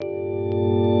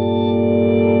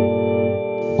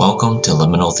Welcome to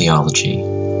Liminal Theology,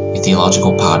 a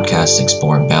theological podcast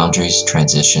exploring boundaries,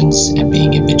 transitions, and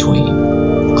being in between.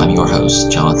 I'm your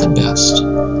host, Jonathan Best,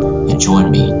 and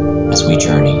join me as we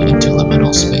journey into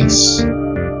liminal space.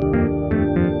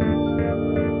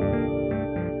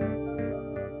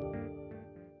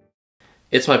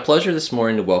 It's my pleasure this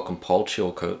morning to welcome Paul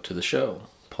Chilcote to the show.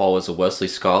 Paul is a Wesley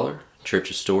scholar, church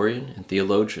historian, and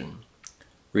theologian.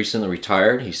 Recently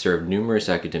retired, he served numerous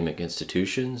academic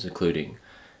institutions, including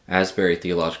Asbury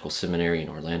Theological Seminary in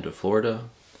Orlando, Florida,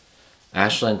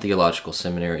 Ashland Theological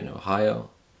Seminary in Ohio,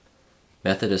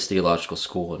 Methodist Theological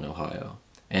School in Ohio,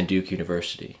 and Duke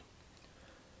University.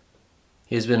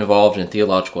 He has been involved in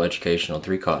theological education on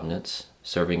 3 continents,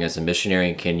 serving as a missionary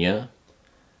in Kenya,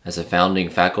 as a founding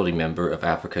faculty member of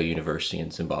Africa University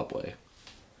in Zimbabwe.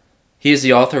 He is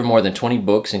the author of more than 20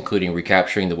 books, including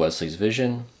Recapturing the Wesley's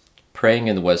Vision, Praying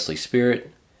in the Wesley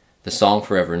Spirit, The Song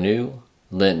Forever New,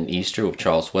 Lent and Easter with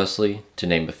Charles Wesley, to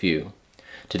name a few.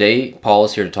 Today, Paul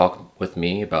is here to talk with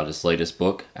me about his latest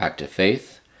book, Active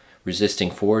Faith,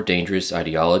 Resisting 4 Dangerous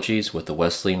Ideologies with the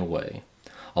Wesleyan Way,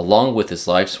 along with his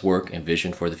life's work and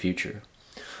vision for the future.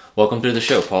 Welcome to the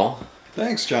show, Paul.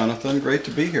 Thanks, Jonathan. Great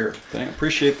to be here.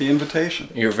 Appreciate the invitation.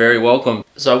 You're very welcome.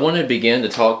 So I wanted to begin to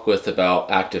talk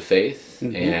about Active Faith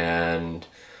and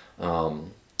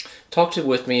talk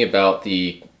with me about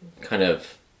the kind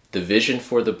of the vision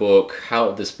for the book,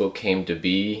 how this book came to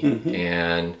be,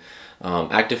 and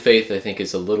Active Faith, I think,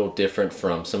 is a little different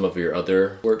from some of your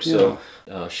other works. So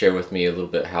share with me a little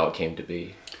bit how it came to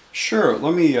be. Sure.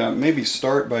 Let me maybe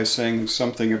start by saying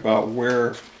something about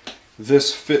where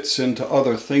this fits into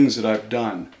other things that I've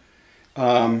done.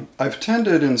 I've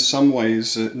tended in some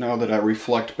ways, now that I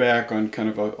reflect back on kind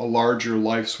of a larger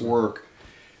life's work,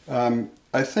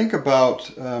 I think about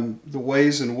the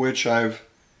ways in which I've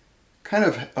kind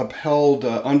of upheld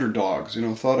underdogs,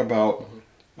 thought about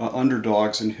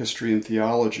underdogs in history and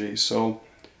theology. So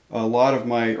a lot of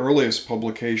my earliest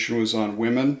publication was on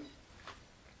women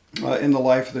in the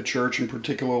life of the church, and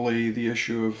particularly the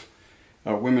issue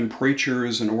of women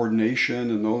preachers and ordination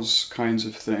and those kinds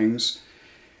of things.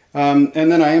 And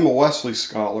then I am a Wesley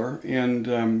scholar,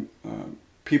 and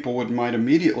people might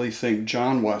immediately think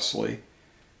John Wesley,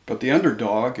 but the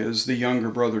underdog is the younger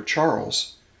brother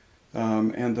Charles,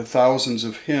 and the thousands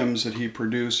of hymns that he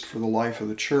produced for the life of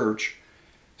the church.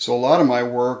 So a lot of my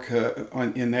work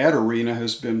in that arena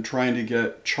has been trying to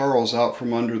get Charles out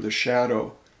from under the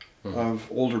shadow of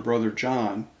older brother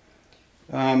John.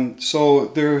 So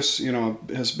there's,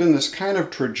 has been this kind of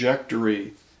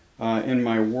trajectory in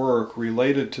my work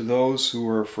related to those who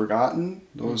are forgotten,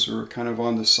 those who are kind of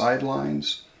on the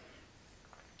sidelines.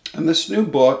 And this new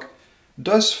book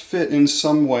does fit in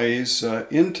some ways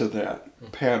into that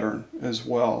pattern as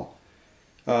well,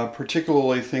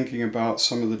 particularly thinking about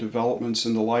some of the developments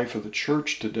in the life of the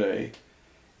church today,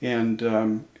 and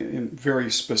very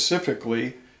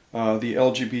specifically the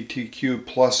LGBTQ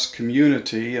plus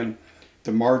community and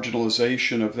the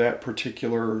marginalization of that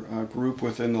particular group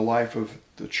within the life of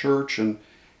the church and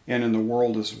in the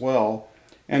world as well,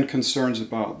 and concerns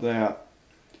about that.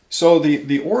 So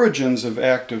the origins of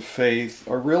Active Faith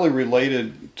are really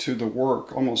related to the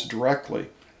work, almost directly,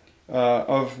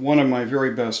 of one of my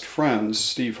very best friends,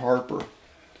 Steve Harper.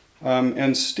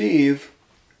 And Steve,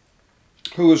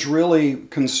 who was really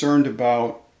concerned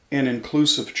about an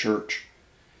inclusive church,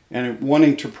 and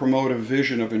wanting to promote a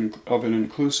vision of an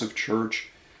inclusive church,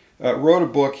 wrote a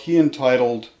book he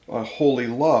entitled Holy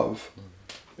Love,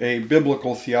 a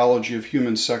biblical theology of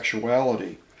human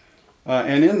sexuality.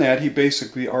 And in that, he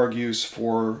basically argues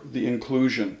for the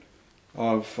inclusion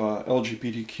of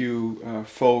LGBTQ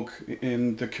folk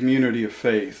in the community of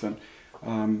faith,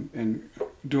 and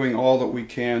doing all that we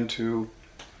can to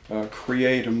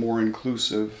create a more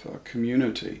inclusive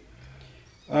community.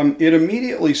 It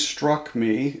immediately struck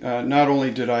me, not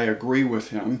only did I agree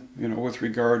with him, with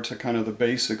regard to kind of the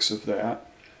basics of that,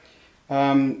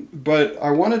 but I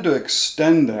wanted to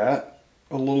extend that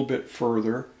a little bit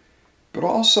further, but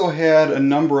also had a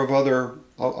number of other,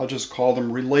 I'll just call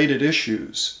them related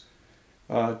issues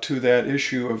to that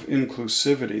issue of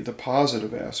inclusivity, the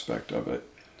positive aspect of it,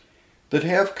 that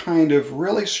have kind of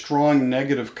really strong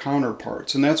negative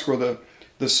counterparts. And that's where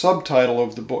the subtitle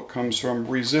of the book comes from,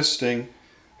 Resisting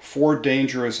 4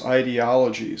 Dangerous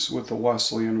Ideologies with the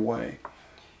Wesleyan Way.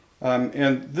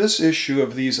 And this issue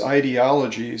of these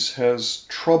ideologies has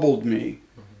troubled me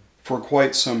for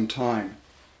quite some time.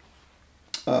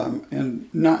 And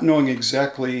not knowing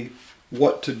exactly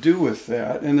what to do with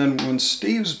that. And then when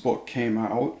Steve's book came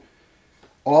out,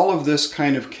 all of this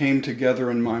kind of came together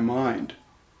in my mind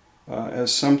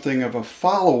as something of a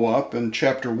follow-up in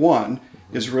chapter 1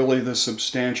 is really the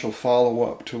substantial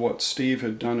follow-up to what Steve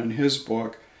had done in his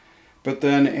book, but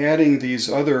then adding these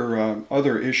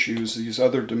other issues, these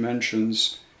other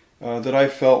dimensions that I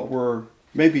felt were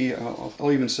maybe,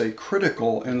 I'll even say,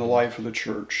 critical in the life of the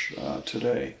church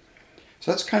today.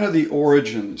 So that's kind of the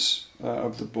origins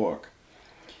of the book.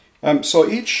 So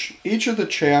each of the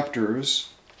chapters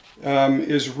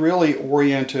is really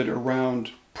oriented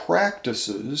around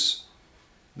practices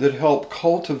that help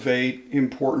cultivate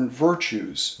important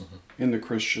virtues in the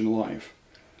Christian life.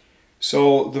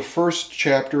 So the first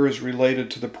chapter is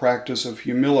related to the practice of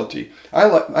humility. I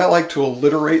like to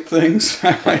alliterate things,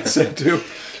 I might say too,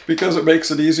 because it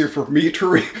makes it easier for me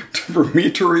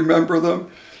to remember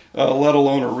them, let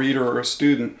alone a reader or a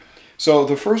student. So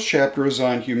the first chapter is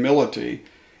on humility,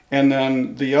 and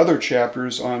then the other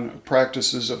chapters on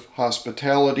practices of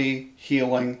hospitality,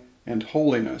 healing, and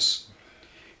holiness.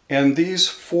 And these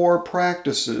four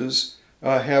practices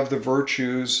have the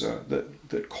virtues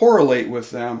that correlate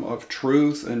with them of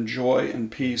truth and joy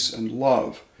and peace and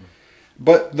love.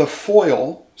 But the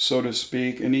foil, so to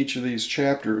speak, in each of these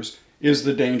chapters is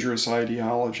the dangerous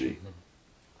ideology.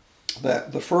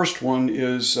 That the first one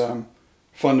is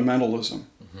fundamentalism.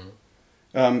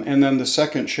 And then the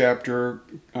second chapter,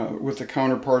 with the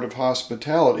counterpart of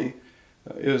hospitality,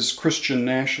 is Christian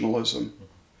nationalism.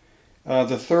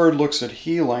 The third looks at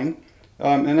healing,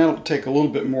 and that'll take a little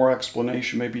bit more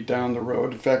explanation maybe down the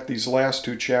road. In fact, these last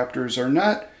two chapters are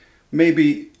not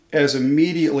maybe as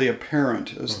immediately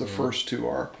apparent as the first two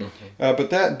are. But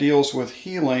that deals with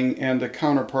healing, and the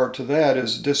counterpart to that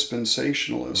is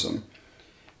dispensationalism.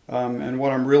 And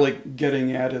what I'm really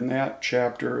getting at in that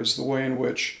chapter is the way in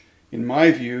which, in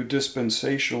my view,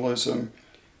 dispensationalism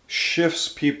shifts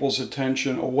people's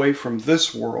attention away from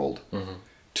this world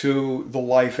to the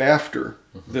life after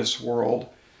this world.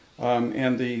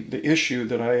 And the issue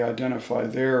that I identify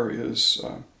there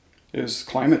is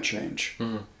climate change,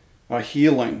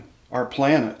 healing our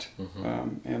planet.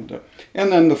 And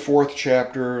then the fourth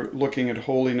chapter, looking at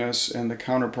holiness and the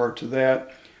counterpart to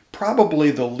that,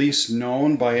 probably the least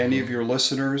known by any of your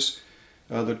listeners.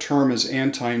 The term is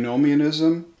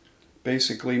antinomianism.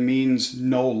 Basically means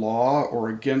no law or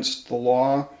against the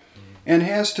law, and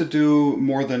has to do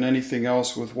more than anything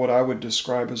else with what I would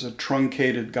describe as a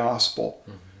truncated gospel.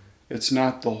 It's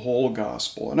not the whole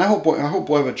gospel. And I hope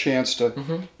we'll have a chance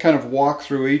to kind of walk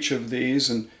through each of these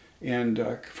and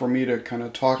for me to kind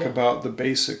of talk about the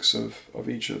basics of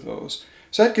each of those.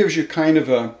 So that gives you kind of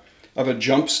a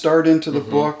jump start into the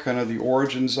book, kind of the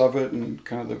origins of it and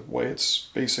kind of the way it's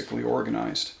basically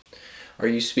organized. Are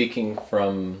you speaking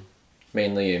from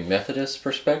mainly a Methodist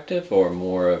perspective or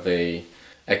more of a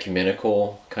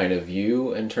ecumenical kind of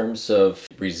view in terms of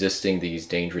resisting these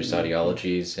dangerous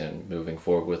ideologies and moving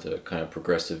forward with a kind of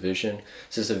progressive vision?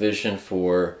 Is this a vision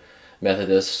for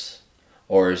Methodists,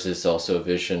 or is this also a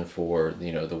vision for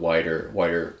the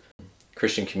wider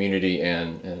Christian community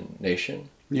and nation?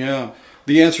 Yeah,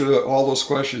 the answer to all those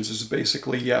questions is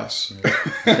basically yes.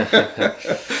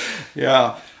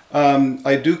 Yeah.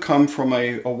 I do come from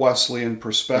a Wesleyan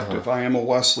perspective. I am a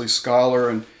Wesley scholar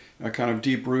and a kind of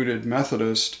deep-rooted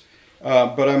Methodist,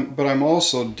 but I'm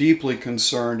also deeply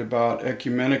concerned about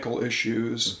ecumenical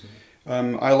issues.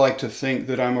 I like to think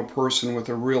that I'm a person with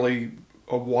a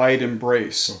wide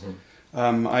embrace.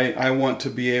 I want to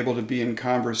be able to be in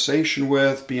conversation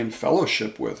with, be in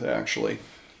fellowship with, actually,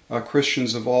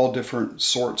 Christians of all different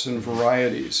sorts and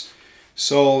varieties.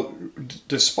 So,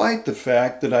 despite the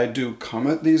fact that I do come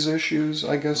at these issues,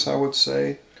 I guess I would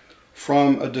say,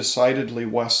 from a decidedly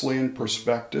Wesleyan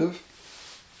perspective,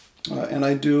 and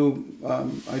I do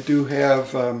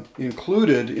have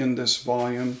included in this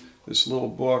volume, this little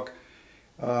book,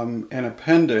 an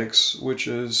appendix, which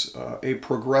is a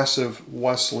progressive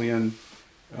Wesleyan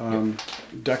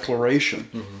declaration.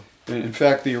 In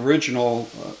fact, the original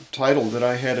title that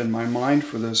I had in my mind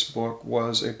for this book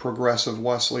was A Progressive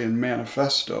Wesleyan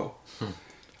Manifesto.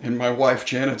 And my wife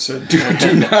Janet said, do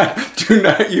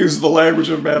not use the language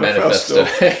of manifesto.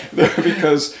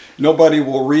 Because nobody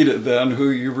will read it then who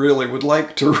you really would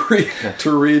like to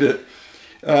read it.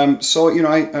 So,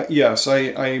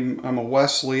 I'm a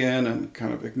Wesleyan and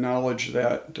kind of acknowledge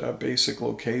that basic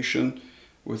location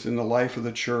within the life of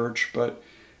the church, but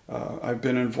I've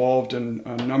been involved in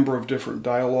a number of different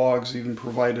dialogues, even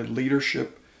provided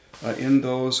leadership in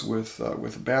those with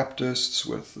Baptists,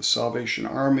 with the Salvation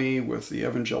Army, with the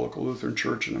Evangelical Lutheran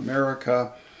Church in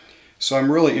America. So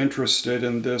I'm really interested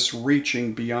in this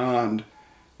reaching beyond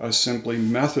simply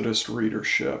Methodist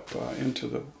readership into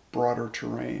the broader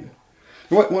terrain.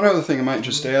 One other thing I might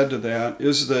just add to that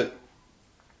is that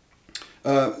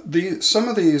some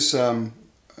of these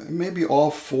maybe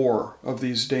all four of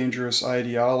these dangerous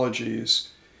ideologies,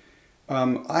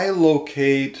 I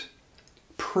locate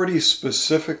pretty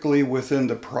specifically within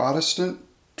the Protestant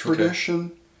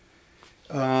tradition,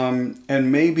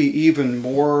 and maybe even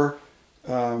more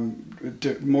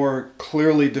more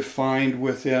clearly defined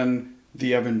within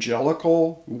the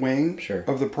evangelical wing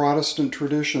of the Protestant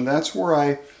tradition. That's where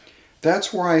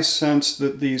I sense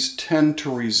that these tend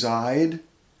to reside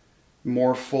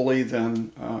more fully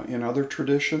than in other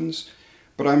traditions.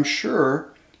 But I'm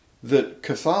sure that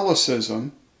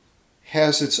Catholicism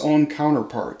has its own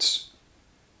counterparts,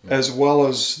 as well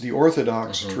as the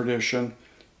Orthodox tradition,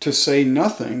 to say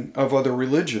nothing of other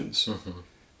religions.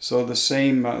 So the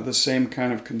same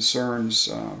kind of concerns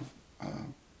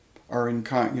are in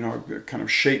kind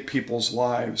of shape people's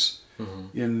lives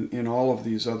in all of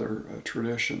these other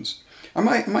traditions.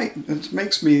 It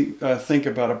makes me think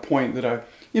about a point that I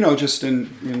just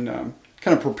in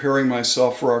kind of preparing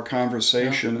myself for our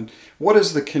conversation. And what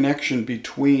is the connection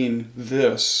between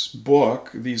this book,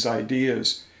 these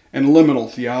ideas, and liminal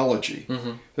theology?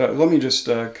 Let me just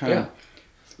kind of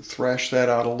thrash that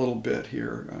out a little bit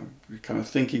here, kind of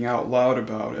thinking out loud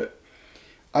about it.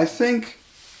 I think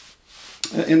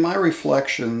in my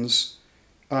reflections,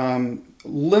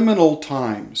 liminal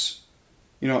times,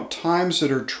 times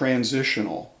that are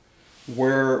transitional,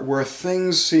 where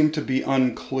things seem to be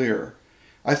unclear.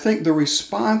 I think the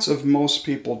response of most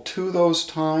people to those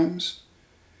times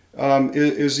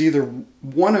is either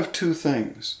one of two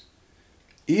things.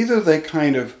 Either they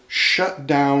kind of shut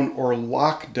down or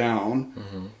lock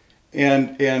down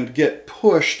and get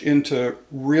pushed into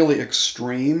really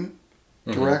extreme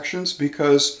directions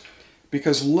because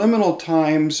liminal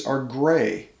times are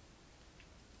gray.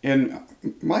 And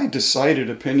my decided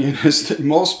opinion is that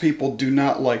most people do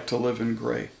not like to live in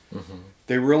gray.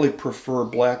 They really prefer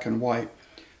black and white.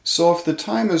 So if the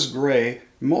time is gray,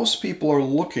 most people are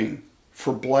looking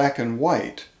for black and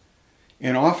white,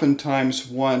 and oftentimes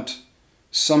want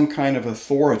some kind of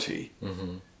authority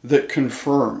that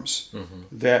confirms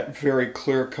that very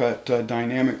clear-cut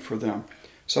dynamic for them.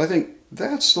 So I think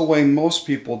that's the way most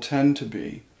people tend to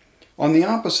be. On the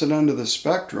opposite end of the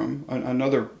spectrum,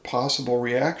 another possible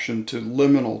reaction to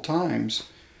liminal times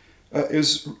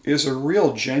is a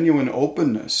real genuine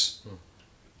openness.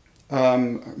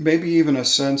 Maybe even a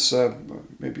sense of,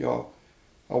 maybe I'll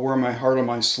wear my heart on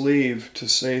my sleeve to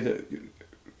say that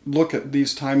look at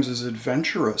these times as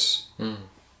adventurous.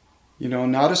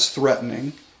 Not as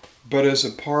threatening, but as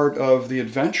a part of the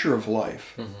adventure of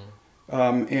life.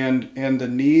 And the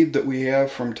need that we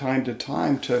have from time to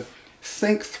time to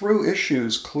think through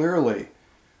issues clearly.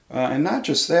 And not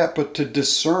just that, but to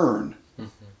discern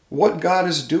what God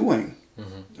is doing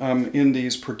in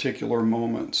these particular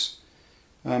moments.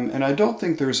 And I don't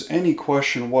think there's any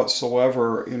question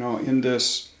whatsoever, in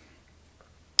this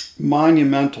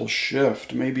monumental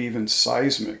shift, maybe even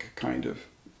seismic kind of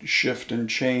shift and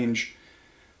change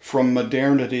from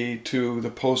modernity to the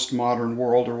postmodern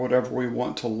world, or whatever we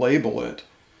want to label it.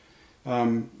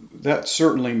 That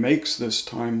certainly makes this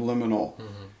time liminal.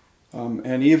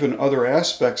 And even other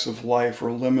aspects of life are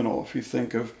liminal. If you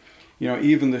think of,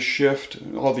 even the shift,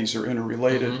 all these are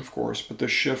interrelated, of course, but the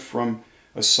shift from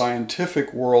a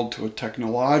scientific world to a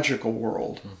technological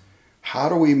world. How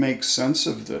do we make sense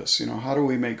of this? How do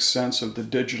we make sense of the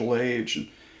digital age? And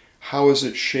how is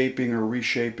it shaping or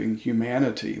reshaping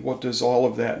humanity? What does all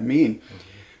of that mean?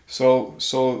 So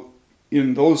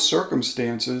in those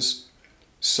circumstances,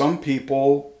 some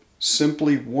people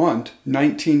simply want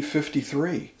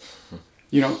 1953.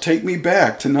 Take me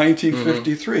back to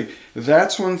 1953.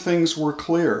 That's when things were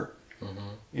clear.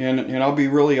 And I'll be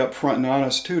really upfront and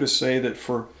honest too to say that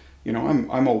for,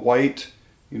 I'm a white,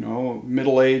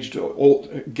 middle-aged,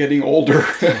 getting older,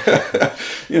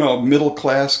 middle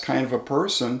class kind of a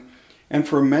person. And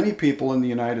for many people in the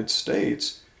United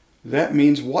States, that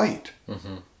means white.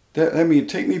 That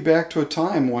means take me back to a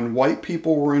time when white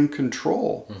people were in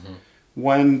control,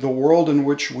 when the world in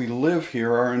which we live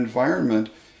here, our environment,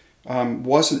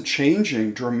 wasn't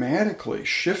changing dramatically,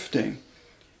 shifting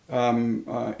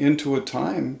into a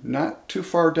time not too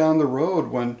far down the road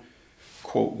when,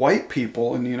 quote, white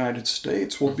people in the United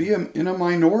States will be in a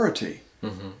minority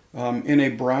in a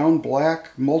brown,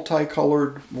 black,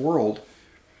 multicolored world.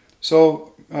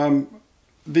 So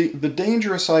the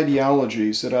dangerous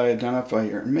ideologies that I identify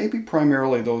here, and maybe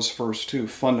primarily those first two,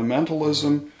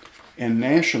 fundamentalism and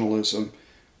nationalism,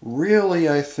 really,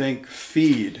 I think,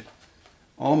 feed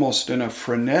almost in a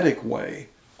frenetic way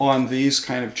on these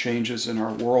kind of changes in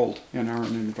our world and our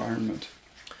environment.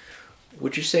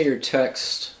 Would you say your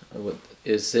text,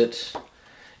 is it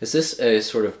Is this a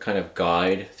sort of kind of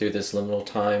guide through this liminal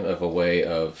time of a way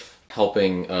of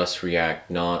helping us react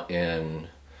not in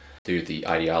through the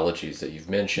ideologies that you've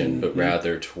mentioned, but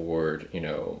rather toward,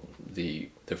 the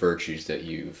virtues that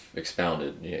you've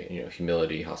expounded,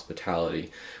 humility,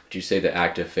 hospitality? Would you say the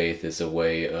act of faith is a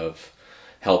way of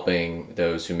helping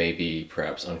those who may be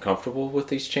perhaps uncomfortable with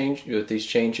these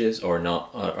changes or not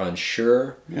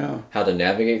unsure how to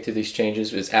navigate through these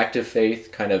changes? Is active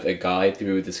faith kind of a guide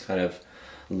through this kind of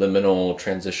liminal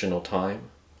transitional time?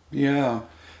 Yeah,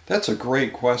 that's a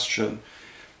great question.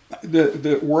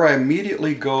 Where I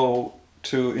immediately go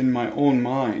to in my own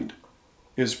mind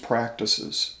is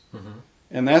practices.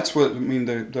 And that's what,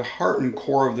 the heart and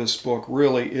core of this book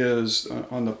really is,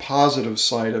 on the positive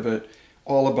side of it,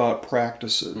 all about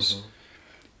practices.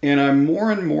 And I'm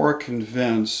more and more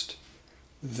convinced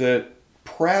that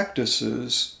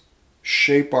practices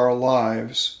shape our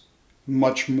lives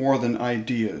much more than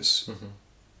ideas.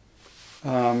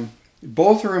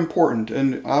 Both are important,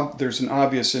 and there's an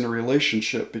obvious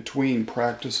interrelationship between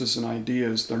practices and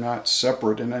ideas. They're not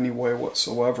separate in any way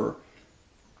whatsoever.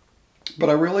 But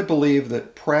I really believe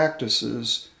that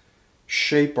practices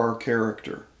shape our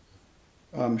character,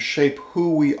 shape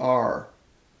who we are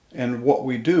and what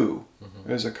we do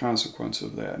as a consequence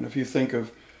of that. And if you think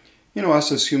of,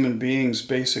 us as human beings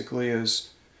basically as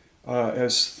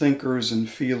thinkers and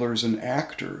feelers and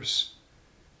actors,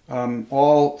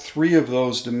 all three of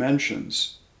those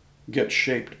dimensions get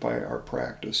shaped by our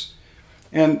practice.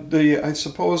 And I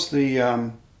suppose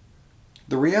the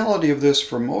reality of this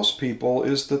for most people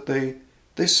is that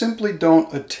they simply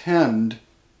don't attend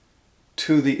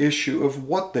to the issue of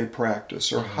what they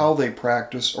practice or how they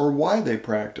practice or why they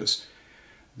practice.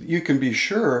 You can be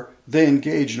sure they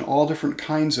engage in all different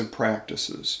kinds of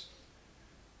practices.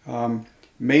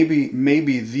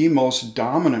 Maybe the most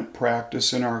dominant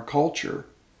practice in our culture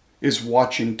is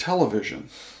watching television,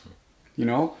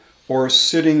 or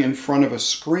sitting in front of a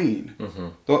screen.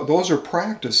 Those are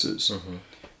practices.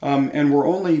 And we're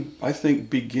only, I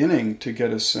think, beginning to get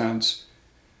a sense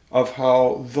of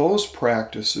how those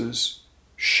practices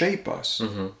shape us.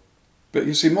 But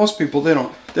you see, most people, they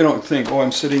don't think,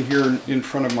 I'm sitting here in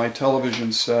front of my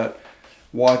television set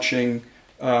watching,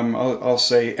 I'll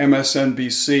say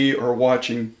MSNBC or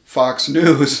watching Fox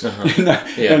News,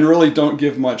 and really don't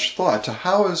give much thought to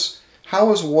how is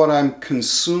what I'm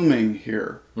consuming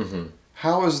here,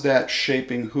 how is that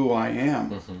shaping who I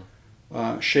am,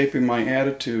 shaping my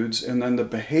attitudes and then the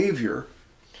behavior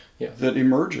that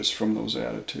emerges from those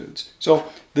attitudes. So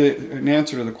in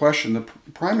answer to the question, the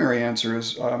primary answer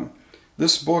is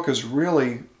this book is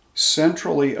really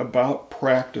centrally about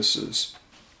practices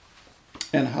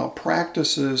and how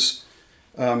practices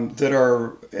that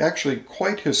are actually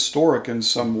quite historic in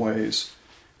some ways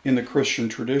in the Christian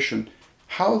tradition,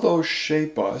 how those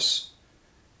shape us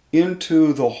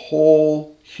into the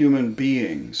whole human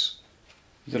beings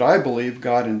that I believe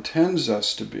God intends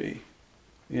us to be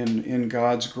in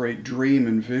God's great dream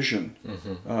and vision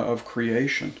of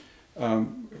creation.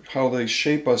 How they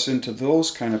shape us into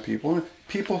those kind of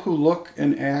people who look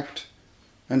and act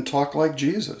and talk like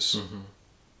Jesus.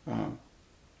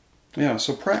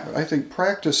 So I think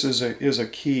practice is a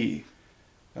key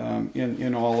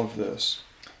in all of this.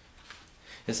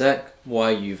 Is that why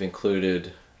you've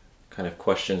included kind of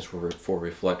questions for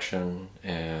reflection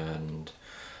and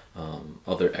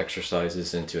other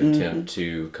exercises and to attempt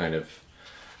to kind of,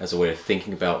 as a way of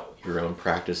thinking about your own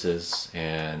practices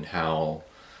and how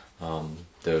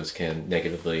those can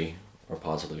negatively or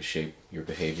positively shape your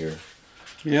behavior?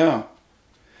 Yeah,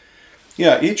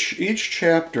 each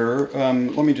chapter,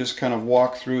 let me just kind of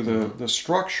walk through the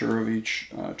structure of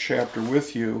each chapter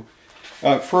with you.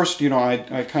 First,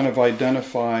 I kind of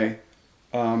identify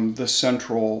the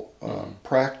central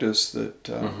practice that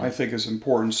I think is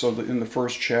important. So in the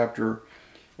first chapter,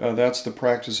 that's the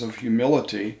practice of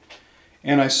humility.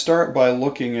 And I start by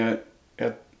looking at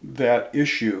that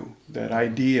issue, that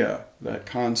idea, that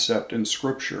concept in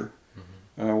Scripture.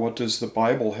 What does the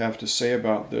Bible have to say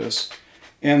about this?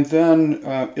 And then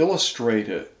illustrate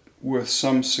it with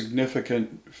some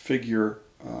significant figure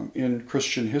in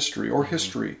Christian history or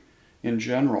history in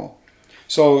general.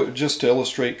 So just to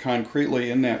illustrate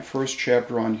concretely, in that first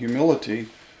chapter on humility,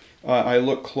 I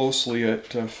look closely at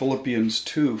Philippians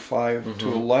 2, 5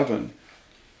 to 11.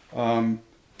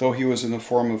 Though he was in the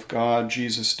form of God,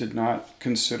 Jesus did not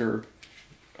consider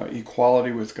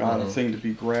equality with God a thing to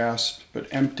be grasped, but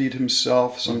emptied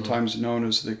himself, sometimes known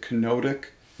as the kenotic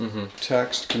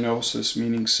text, kenosis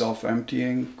meaning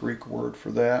self-emptying, Greek word for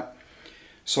that.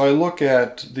 So I look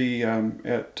at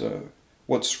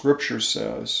what Scripture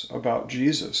says about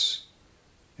Jesus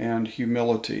and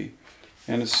humility.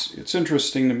 And it's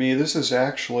interesting to me, this is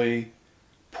actually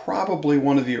probably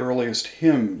one of the earliest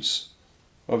hymns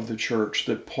of the church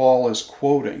that Paul is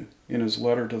quoting in his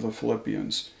letter to the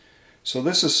Philippians. So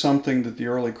this is something that the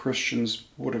early Christians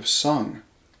would have sung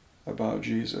about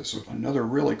Jesus. Another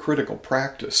really critical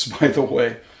practice, by the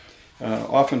way.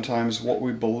 Oftentimes what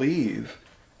we believe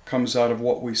comes out of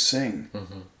what we sing.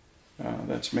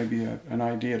 That's maybe an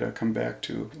idea to come back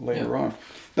to later on.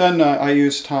 Then I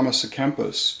use Thomas à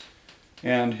Kempis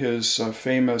and his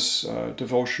famous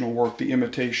devotional work, The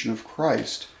Imitation of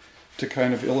Christ, to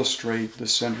kind of illustrate the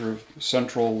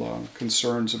central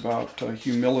concerns about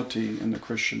humility in the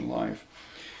Christian life.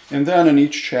 And then in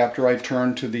each chapter I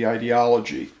turn to the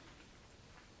ideology,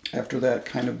 after that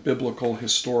kind of biblical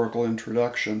historical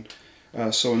introduction.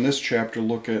 So in this chapter,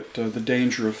 look at the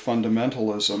danger of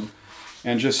fundamentalism,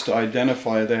 and just to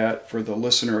identify that for the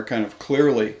listener kind of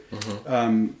clearly,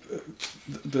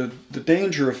 the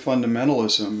danger of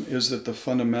fundamentalism is that the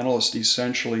fundamentalist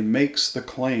essentially makes the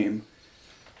claim,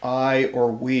 I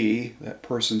or we, that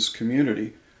person's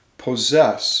community,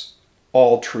 possess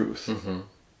all truth.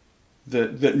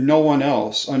 That no one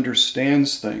else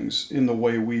understands things in the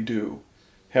way we do,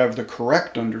 have the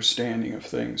correct understanding of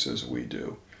things as we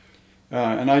do.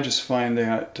 And I just find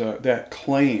that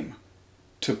claim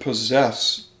to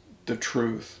possess the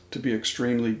truth to be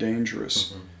extremely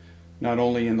dangerous, not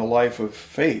only in the life of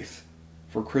faith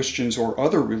for Christians or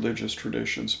other religious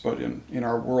traditions, but in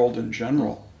our world in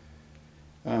general.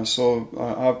 So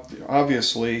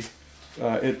obviously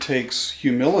it takes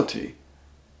humility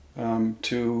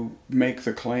to make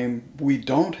the claim we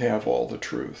don't have all the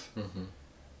truth.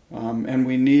 And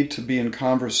we need to be in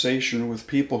conversation with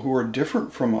people who are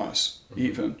different from us,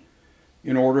 even,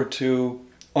 in order to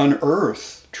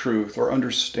unearth truth or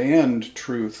understand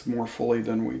truth more fully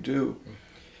than we do.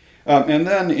 And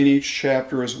then in each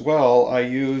chapter as well, I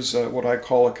use what I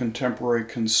call a contemporary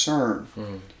concern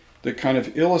that kind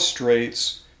of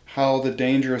illustrates how the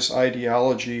dangerous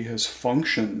ideology has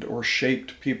functioned or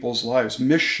shaped people's lives,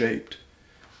 misshaped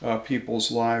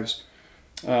people's lives.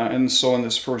 And so in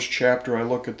this first chapter, I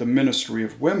look at the ministry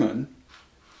of women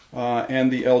and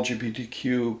the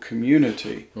LGBTQ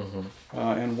community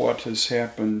and what has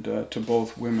happened to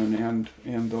both women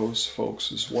and those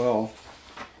folks as well.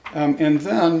 And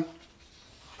then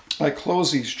I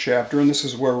close each chapter, and this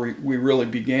is where we really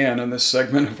began in this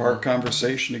segment of our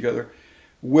conversation together,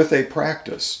 with a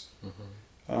practice.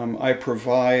 I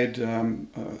provide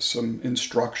some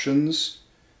instructions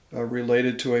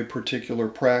related to a particular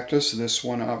practice. This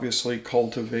one, obviously,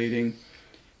 cultivating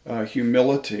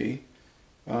humility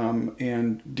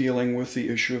and dealing with the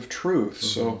issue of truth.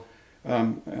 So,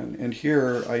 and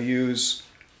here I use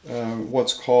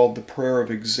what's called the prayer of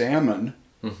examen,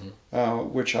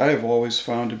 which I have always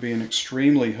found to be an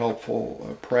extremely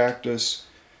helpful practice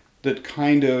that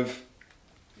kind of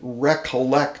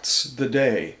recollects the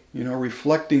day,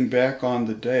 reflecting back on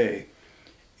the day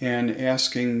and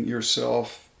asking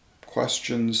yourself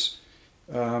questions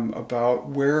about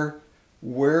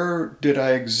where did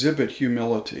I exhibit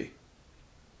humility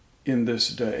in this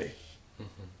day?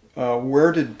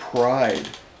 Where did pride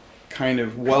kind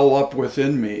of well up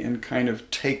within me and kind of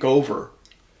take over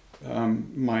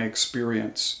my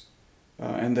experience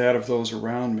and that of those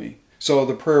around me? So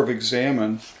the prayer of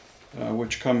examen,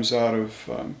 which comes out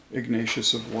of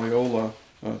Ignatius of Loyola,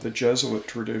 the Jesuit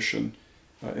tradition,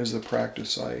 is the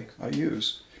practice I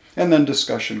use. And then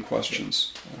discussion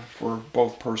questions for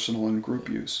both personal and group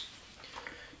use.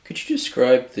 Could you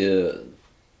describe the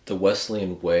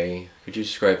Wesleyan way? Could you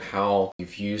describe how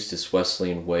you've used this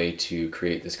Wesleyan way to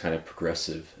create this kind of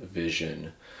progressive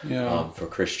vision for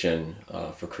Christian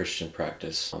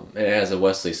practice? And as a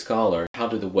Wesley scholar, how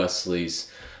do the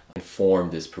Wesleys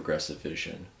inform this progressive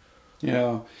vision?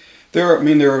 Yeah, there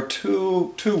are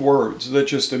two words that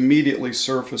just immediately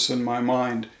surface in my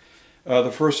mind.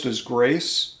 The first is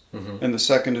grace, and the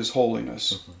second is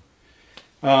holiness.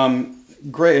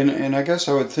 Great, and I guess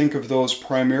I would think of those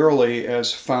primarily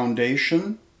as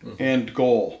foundation and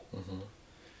goal.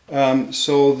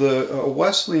 So the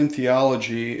Wesleyan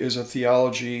theology is a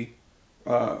theology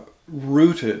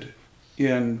rooted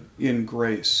in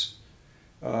grace,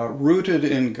 rooted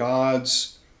in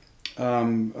God's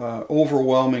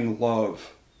overwhelming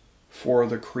love for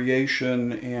the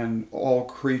creation and all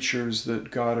creatures that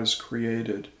God has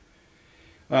created.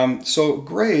 So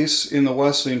grace in the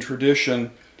Wesleyan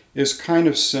tradition is kind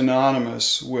of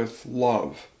synonymous with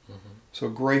love. So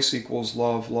grace equals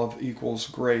love, love equals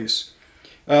grace.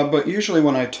 But usually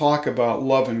when I talk about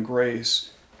love and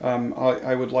grace,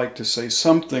 I would like to say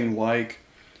something like,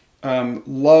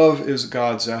 love is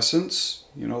God's essence,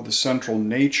 the central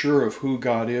nature of who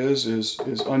God is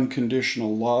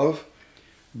unconditional love.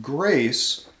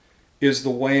 Grace is the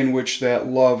way in which that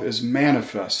love is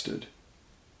manifested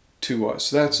to us.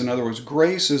 That's, in other words,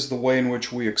 grace is the way in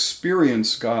which we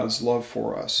experience God's love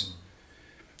for us.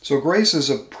 So grace is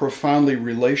a profoundly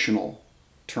relational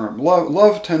term.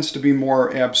 Love tends to be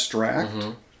more abstract,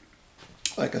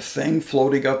 like a thing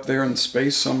floating up there in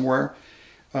space somewhere.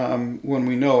 When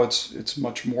we know it's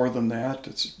much more than that.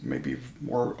 It's maybe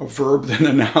more a verb than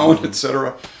a noun,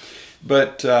 etc.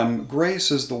 But grace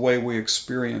is the way we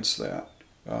experience that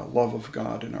love of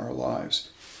God in our lives.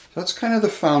 So that's kind of the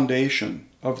foundation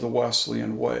of the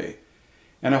Wesleyan way.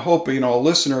 And I hope a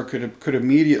listener could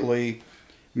immediately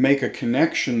make a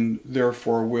connection,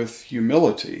 therefore, with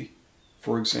humility,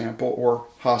 for example, or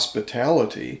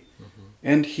hospitality,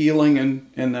 and healing,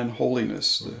 and then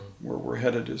holiness, where we're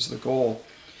headed is the goal.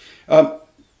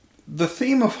 The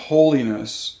theme of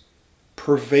holiness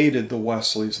pervaded the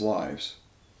Wesleys' lives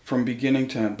from beginning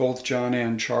to end, both John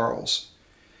and Charles.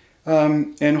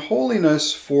 And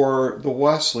holiness for the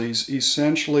Wesleys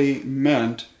essentially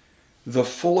meant the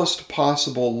fullest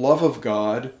possible love of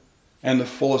God and the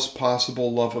fullest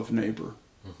possible love of neighbor.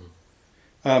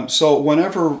 So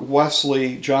whenever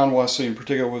John Wesley in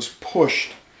particular, was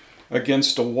pushed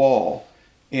against a wall,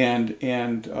 and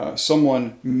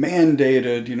someone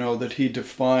mandated, that he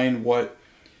define what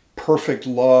perfect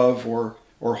love or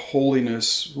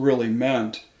holiness really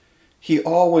meant, he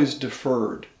always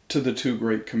deferred to the two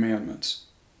great commandments.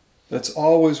 That's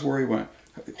always where he went.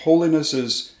 Holiness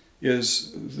is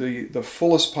the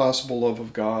fullest possible love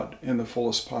of God and the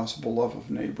fullest possible love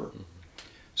of neighbor.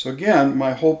 So again,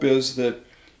 my hope is that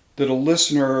a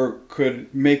listener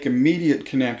could make immediate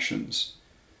connections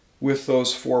with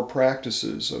those four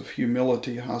practices of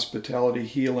humility, hospitality,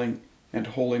 healing, and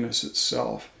holiness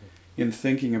itself in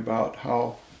thinking about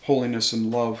how holiness and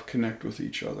love connect with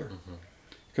each other.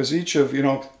 Because each of,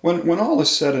 when all is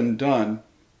said and done,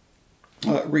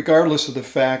 regardless of the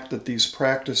fact that these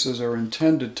practices are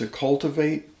intended to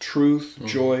cultivate truth,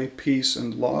 joy, peace,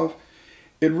 and love,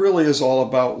 it really is all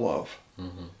about love.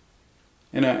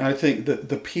 And I think that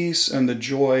the peace and the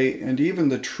joy and even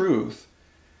the truth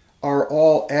are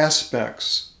all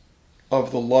aspects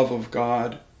of the love of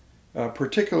God,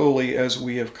 particularly as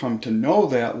we have come to know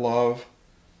that love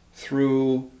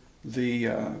through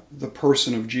the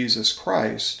person of Jesus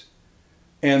Christ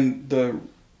and the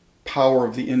power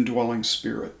of the indwelling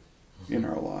Spirit in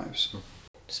our lives.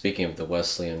 Speaking of the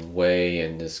Wesleyan way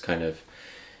and this kind of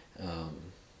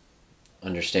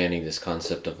understanding this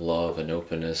concept of love and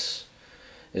openness,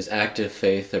 is active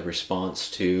faith a response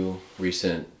to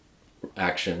recent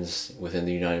actions within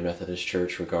the United Methodist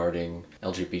Church regarding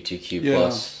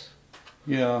LGBTQ+?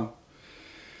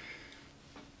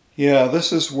 Yeah,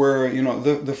 this is where,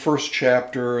 the first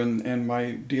chapter and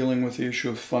my dealing with the issue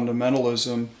of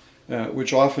fundamentalism,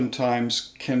 which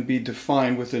oftentimes can be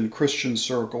defined within Christian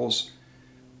circles,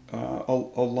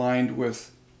 aligned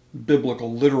with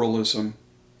biblical literalism.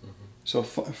 So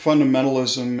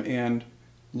fundamentalism and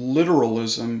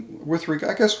literalism, with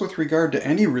regard to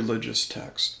any religious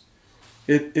text,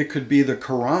 it could be the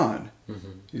Quran.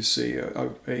 You see,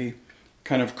 a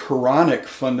kind of Quranic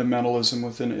fundamentalism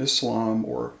within Islam,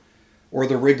 or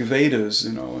the Rig Vedas,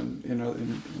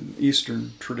 in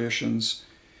Eastern traditions.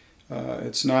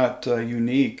 It's not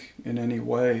unique in any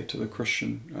way to the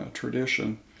Christian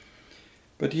tradition.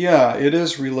 But yeah, it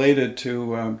is related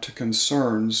to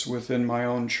concerns within my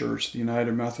own church, the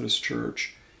United Methodist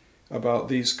Church, about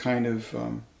these kind of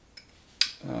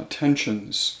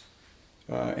tensions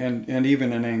and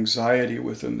even an anxiety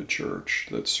within the church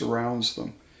that surrounds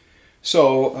them.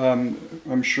 So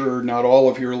I'm sure not all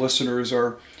of your listeners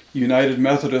are United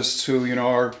Methodists who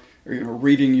are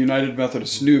reading United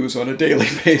Methodist news on a daily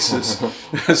basis.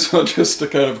 So just to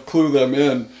kind of clue them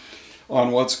in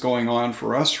on what's going on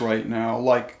for us right now,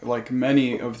 like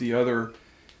many of the other,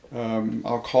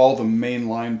 I'll call them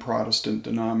mainline Protestant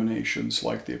denominations,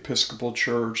 like the Episcopal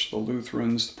Church, the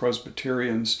Lutherans, the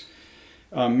Presbyterians,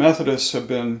 Methodists have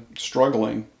been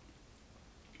struggling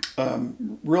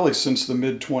really since the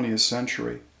mid-20th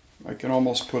century. I can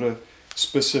almost put a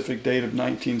specific date of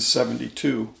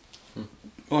 1972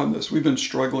 on this. We've been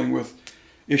struggling with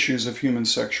issues of human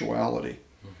sexuality.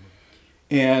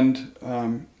 And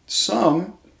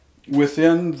some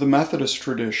within the Methodist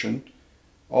tradition,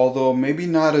 although maybe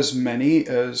not as many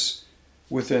as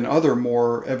within other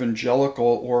more evangelical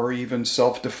or even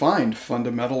self-defined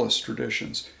fundamentalist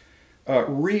traditions,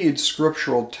 read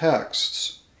scriptural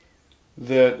texts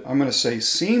that I'm going to say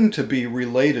seem to be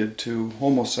related to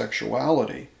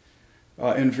homosexuality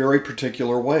in very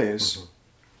particular ways.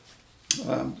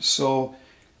 So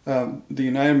The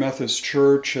United Methodist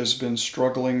Church has been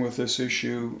struggling with this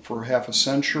issue for half a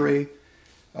century,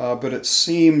 but it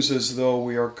seems as though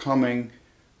we are coming,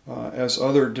 as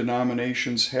other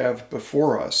denominations have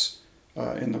before us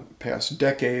in the past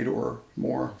decade or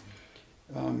more,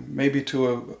 maybe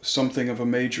to something of a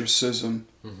major schism,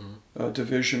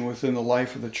 division within the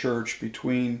life of the church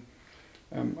between,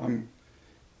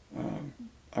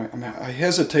 I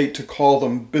hesitate to call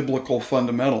them biblical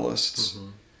fundamentalists,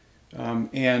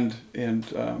 and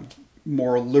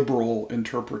more liberal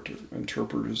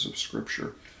interpreters of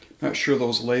Scripture. Not sure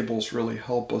those labels really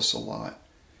help us a lot.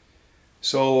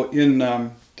 So,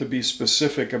 to be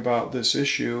specific about this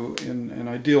issue, and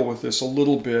I deal with this a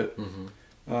little bit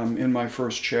in my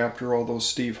first chapter, although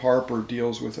Steve Harper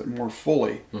deals with it more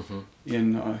fully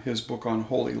in his book on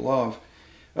Holy Love.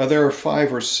 There are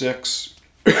 5 or 6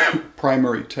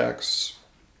 primary texts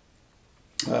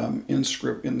in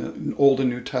the Old and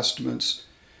New Testaments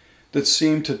that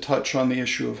seem to touch on the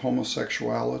issue of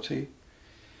homosexuality.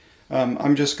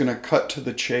 I'm just going to cut to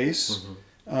the chase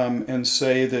and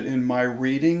say that in my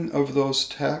reading of those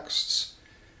texts,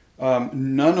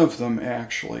 none of those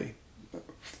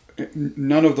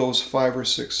 5 or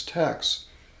 6 texts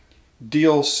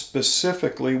deal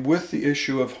specifically with the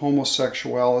issue of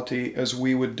homosexuality as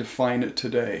we would define it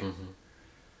today.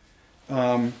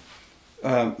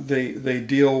 They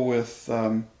deal with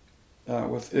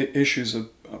issues of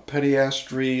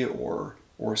pederasty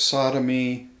or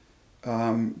sodomy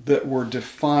that were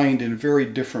defined in very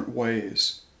different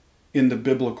ways in the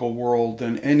biblical world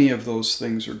than any of those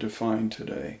things are defined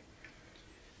today.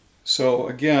 So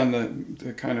again,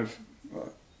 the kind of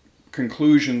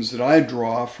conclusions that I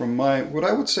draw from what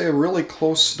I would say a really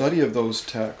close study of those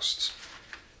texts,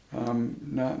 I'm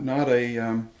not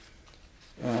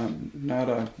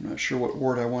sure what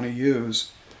word I want to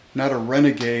use, not a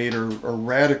renegade or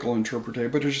radical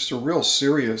interpretation, but just a real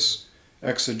serious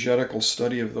exegetical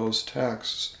study of those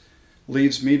texts,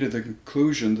 leads me to the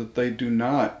conclusion that they do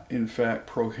not, in fact,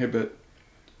 prohibit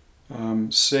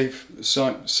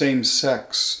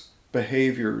same-sex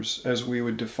behaviors as we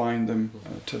would define them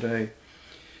today.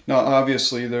 Now,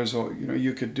 obviously,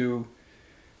 you could do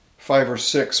 5 or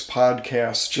 6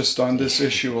 podcasts just on this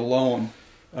issue alone,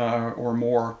 or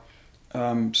more.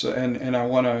 And I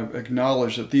want to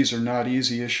acknowledge that these are not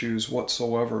easy issues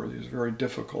whatsoever. These are very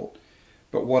difficult.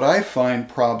 But what I find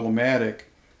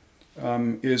problematic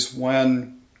is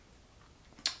when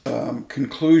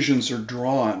conclusions are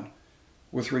drawn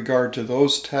with regard to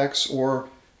those texts, or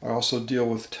I also deal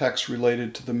with texts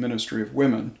related to the ministry of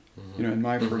women, in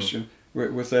my first,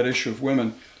 with that issue of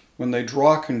women, when they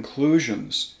draw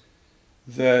conclusions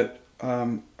that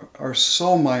are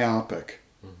so myopic,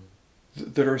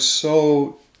 that are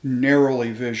so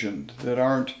narrowly visioned, that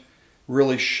aren't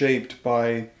really shaped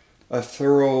by a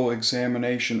thorough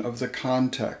examination of the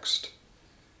context.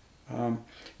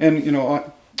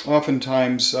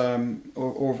 Oftentimes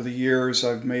over the years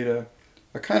I've made a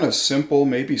kind of simple,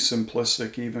 maybe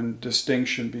simplistic even,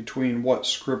 distinction between what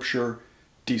Scripture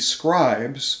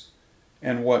describes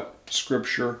and what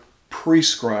Scripture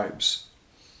prescribes.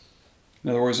 In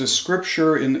other words, is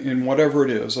Scripture in whatever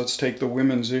it is, let's take the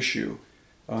women's issue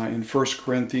in 1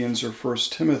 Corinthians or 1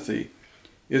 Timothy,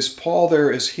 is Paul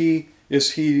there, is he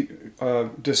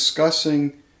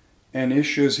discussing an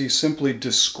issue, is he simply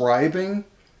describing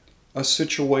a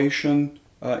situation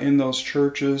in those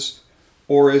churches,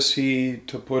 or is he,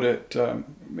 to put it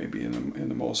maybe in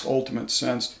the most ultimate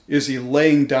sense, is he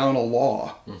laying down a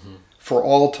law for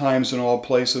all times and all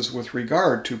places with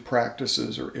regard to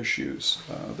practices or issues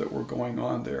that were going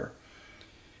on there?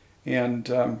 And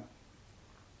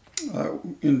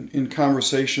in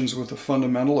conversations with a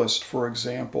fundamentalist, for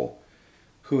example,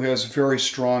 who has very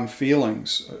strong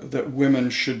feelings that women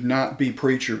should not be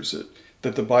preachers,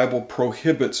 that the Bible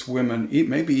prohibits women,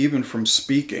 maybe even from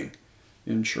speaking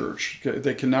in church.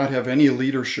 They cannot have any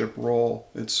leadership role,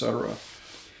 etc.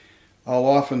 I'll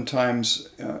oftentimes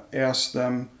ask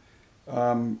them,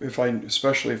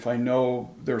 especially if I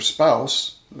know their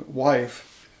spouse,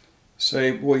 wife,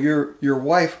 say, well, your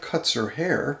wife cuts her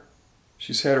hair.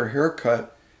 She's had her hair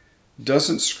cut.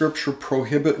 Doesn't Scripture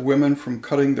prohibit women from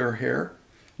cutting their hair?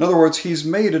 In other words, he's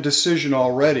made a decision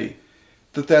already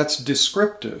that that's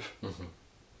descriptive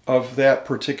of that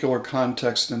particular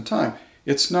context and time.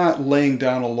 It's not laying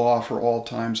down a law for all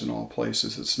times and all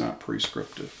places. It's not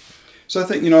prescriptive. So I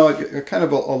think, a kind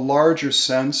of a larger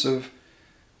sense of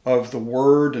the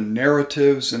Word and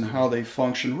narratives and how they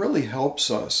function really helps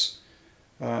us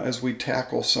as we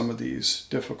tackle some of these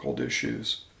difficult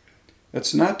issues.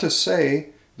 That's not to say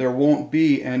there won't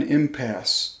be an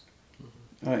impasse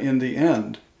in the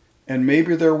end, And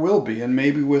maybe there will be, and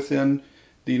maybe within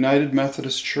the United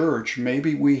Methodist Church,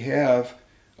 maybe we have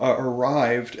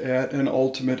arrived at an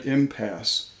ultimate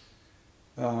impasse,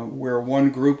 where one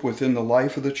group within the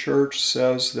life of the church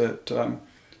says that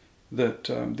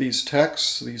these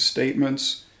texts, these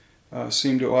statements,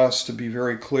 seem to us to be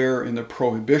very clear in the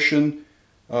prohibition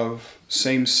of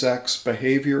same-sex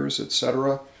behaviors,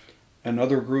 etc.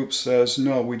 Another group says,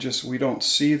 no, we don't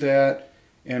see that,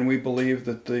 and we believe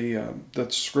that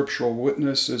that scriptural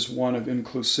witness is one of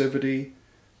inclusivity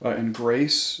and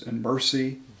grace and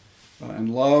mercy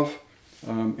and love,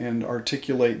 and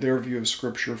articulate their view of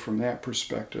Scripture from that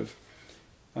perspective.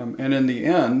 And in the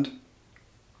end,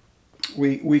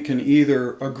 we can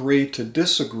either agree to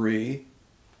disagree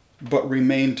but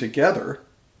remain together,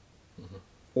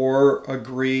 or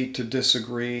agree to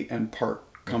disagree and part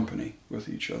company with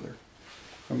each other.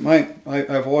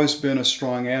 I've always been a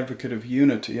strong advocate of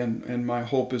unity, and my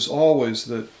hope is always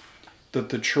that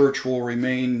the church will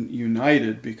remain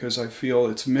united, because I feel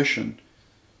its mission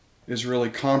is really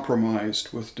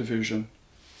compromised with division.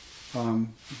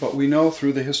 But we know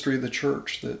through the history of the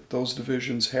church that those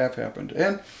divisions have happened,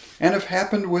 and have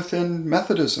happened within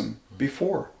Methodism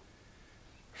before.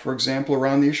 For example,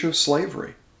 around the issue of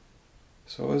slavery.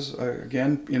 So as,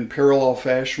 again, in parallel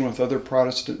fashion with other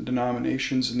Protestant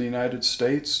denominations in the United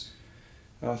States,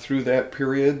 through that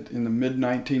period in the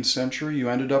mid-19th century, you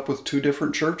ended up with two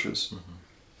different churches.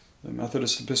 The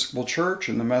Methodist Episcopal Church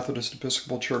and the Methodist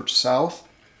Episcopal Church South,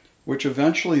 which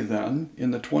eventually then,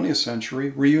 in the 20th century,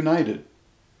 reunited.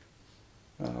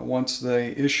 Once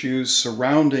the issues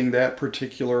surrounding that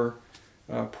particular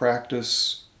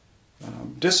practice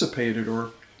dissipated,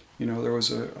 or there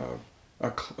was a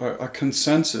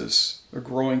consensus, a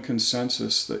growing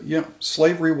consensus that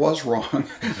slavery was wrong,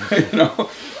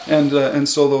 and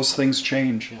so those things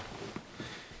change.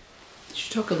 Could you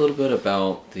talk a little bit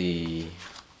about the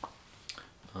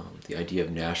idea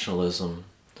of nationalism?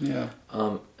 Yeah.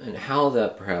 And how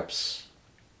that perhaps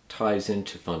ties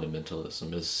into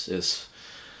fundamentalism. Is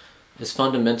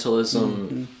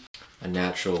fundamentalism a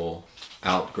natural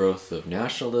outgrowth of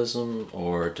nationalism,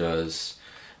 or does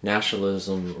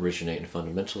nationalism originate in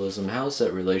fundamentalism?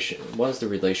 What is the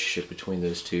relationship between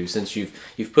those two? Since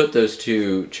you've put those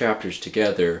two chapters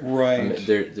together, right?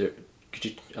 Could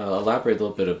you elaborate a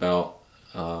little bit about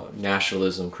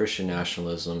nationalism, Christian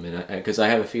nationalism? And because I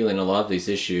have a feeling a lot of these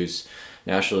issues,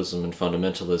 nationalism and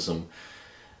fundamentalism,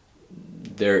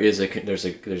 there's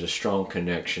a strong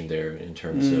connection there in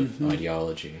terms of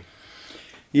ideology.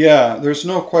 Yeah, there's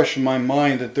no question in my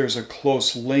mind that there's a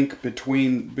close link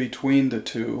between the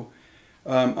two.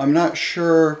 I'm not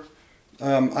sure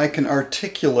I can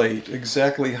articulate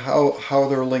exactly how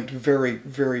they're linked very,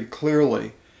 very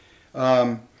clearly.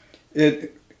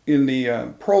 In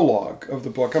the prologue of the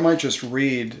book, I might just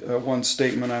read one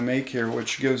statement I make here,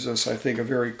 which gives us, I think, a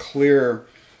very clear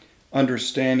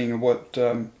understanding of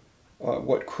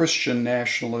what Christian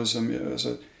nationalism is.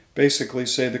 It basically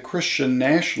say the Christian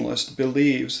nationalist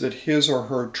believes that his or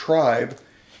her tribe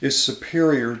is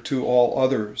superior to all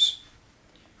others.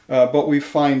 But we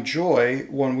find joy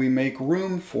when we make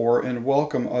room for and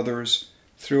welcome others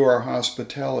through our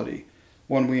hospitality,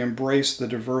 when we embrace the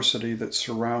diversity that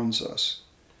surrounds us.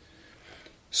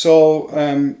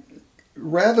 So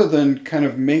rather than kind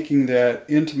of making that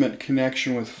intimate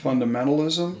connection with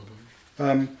fundamentalism,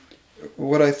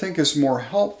 what I think is more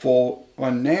helpful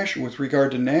with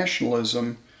regard to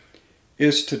nationalism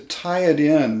is to tie it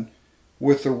in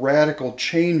with the radical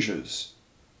changes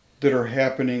that are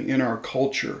happening in our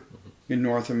culture, in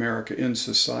North America, in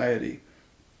society.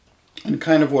 And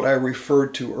kind of what I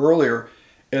referred to earlier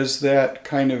as that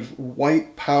kind of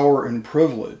white power and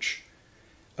privilege.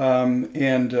 And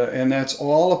that's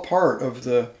all a part of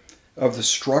the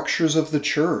structures of the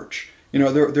church.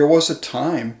 There was a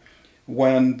time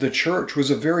when the church was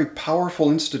a very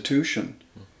powerful institution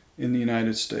in the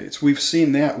United States. We've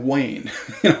seen that wane,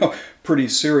 pretty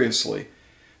seriously,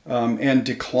 and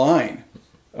decline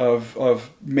of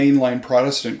mainline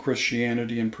Protestant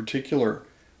Christianity in particular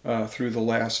through the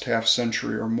last half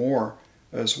century or more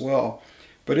as well.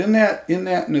 But in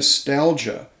that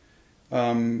nostalgia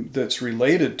that's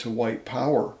related to white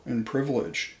power and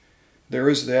privilege, there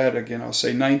is that, again, I'll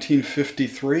say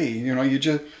 1953,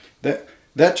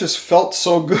 that just felt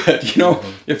so good,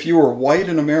 If you were white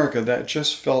in America, that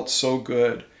just felt so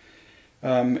good.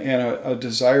 And a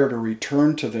desire to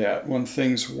return to that when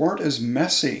things weren't as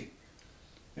messy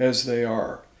as they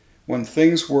are. When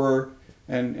things were,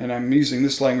 and I'm using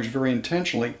this language very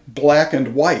intentionally, black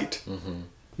and white.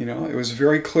 It was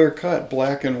very clear-cut,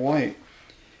 black and white.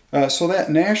 So that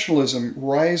nationalism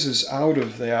rises out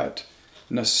of that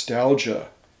nostalgia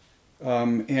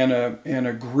and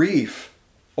a grief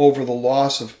over the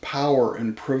loss of power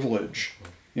and privilege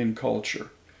in culture.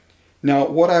 Now,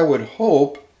 what I would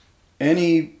hope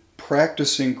any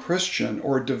practicing Christian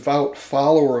or devout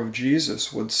follower of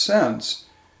Jesus would sense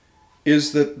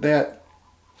is that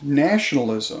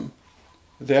nationalism,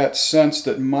 that sense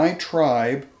that my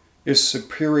tribe is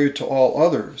superior to all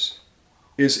others,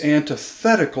 is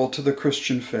antithetical to the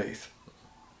Christian faith.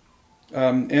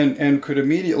 And could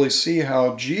immediately see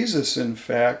how Jesus, in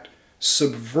fact,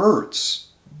 subverts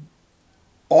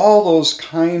all those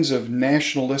kinds of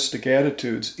nationalistic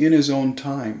attitudes in his own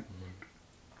time.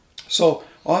 So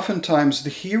oftentimes the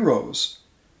heroes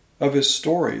of his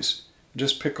stories,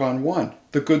 just pick on one,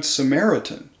 the Good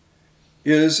Samaritan,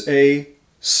 is a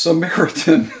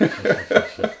Samaritan.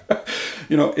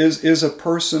 Is a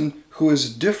person who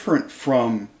is different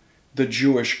from the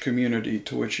Jewish community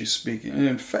to which he's speaking. And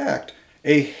in fact,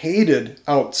 a hated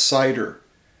outsider,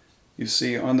 you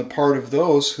see, on the part of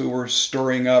those who were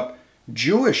stirring up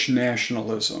Jewish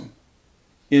nationalism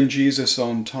in Jesus'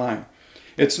 own time.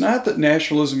 It's not that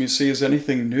nationalism, you see, is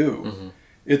anything new. Mm-hmm.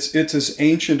 It's as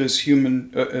ancient as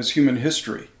human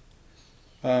history.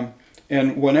 And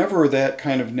whenever that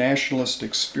kind of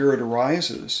nationalistic spirit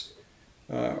arises,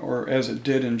 or as it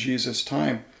did in Jesus'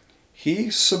 time,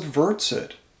 he subverts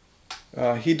it.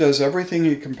 He does everything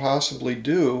he can possibly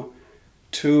do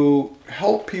to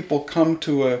help people come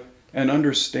to an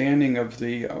understanding of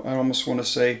the, I almost want to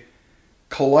say,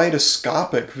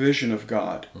 kaleidoscopic vision of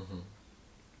God. Mm-hmm.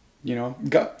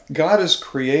 God has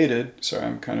created, sorry,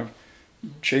 I'm kind of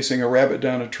chasing a rabbit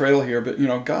down a trail here, but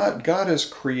God has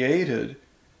created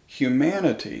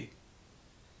humanity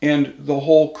and the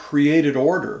whole created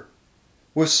order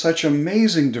with such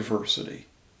amazing diversity.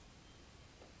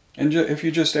 And if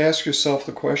you just ask yourself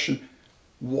the question,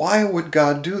 why would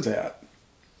God do that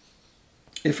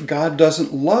if God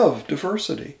doesn't love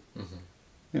diversity?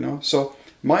 Mm-hmm. So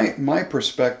my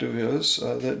perspective is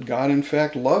that God in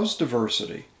fact loves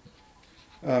diversity.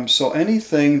 So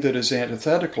anything that is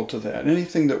antithetical to that,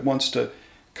 anything that wants to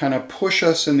kind of push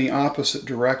us in the opposite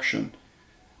direction,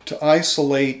 to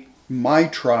isolate my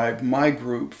tribe, my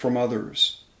group from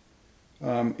others,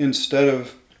 instead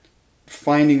of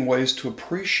finding ways to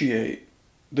appreciate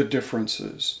the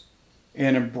differences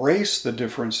and embrace the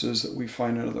differences that we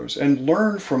find in others and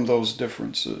learn from those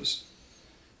differences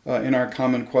in our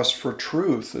common quest for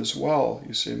truth as well.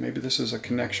 You see, maybe this is a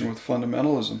connection with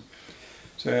fundamentalism.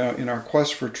 So in our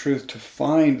quest for truth, to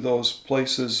find those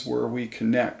places where we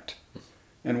connect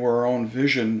and where our own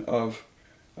vision of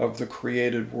the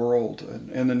created world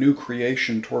and the new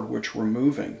creation toward which we're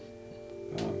moving,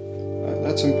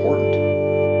 that's important.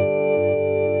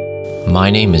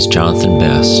 My name is Jonathan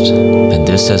Best, and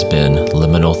this has been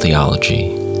Liminal Theology.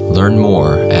 Learn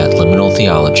more at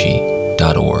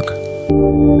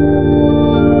liminaltheology.org.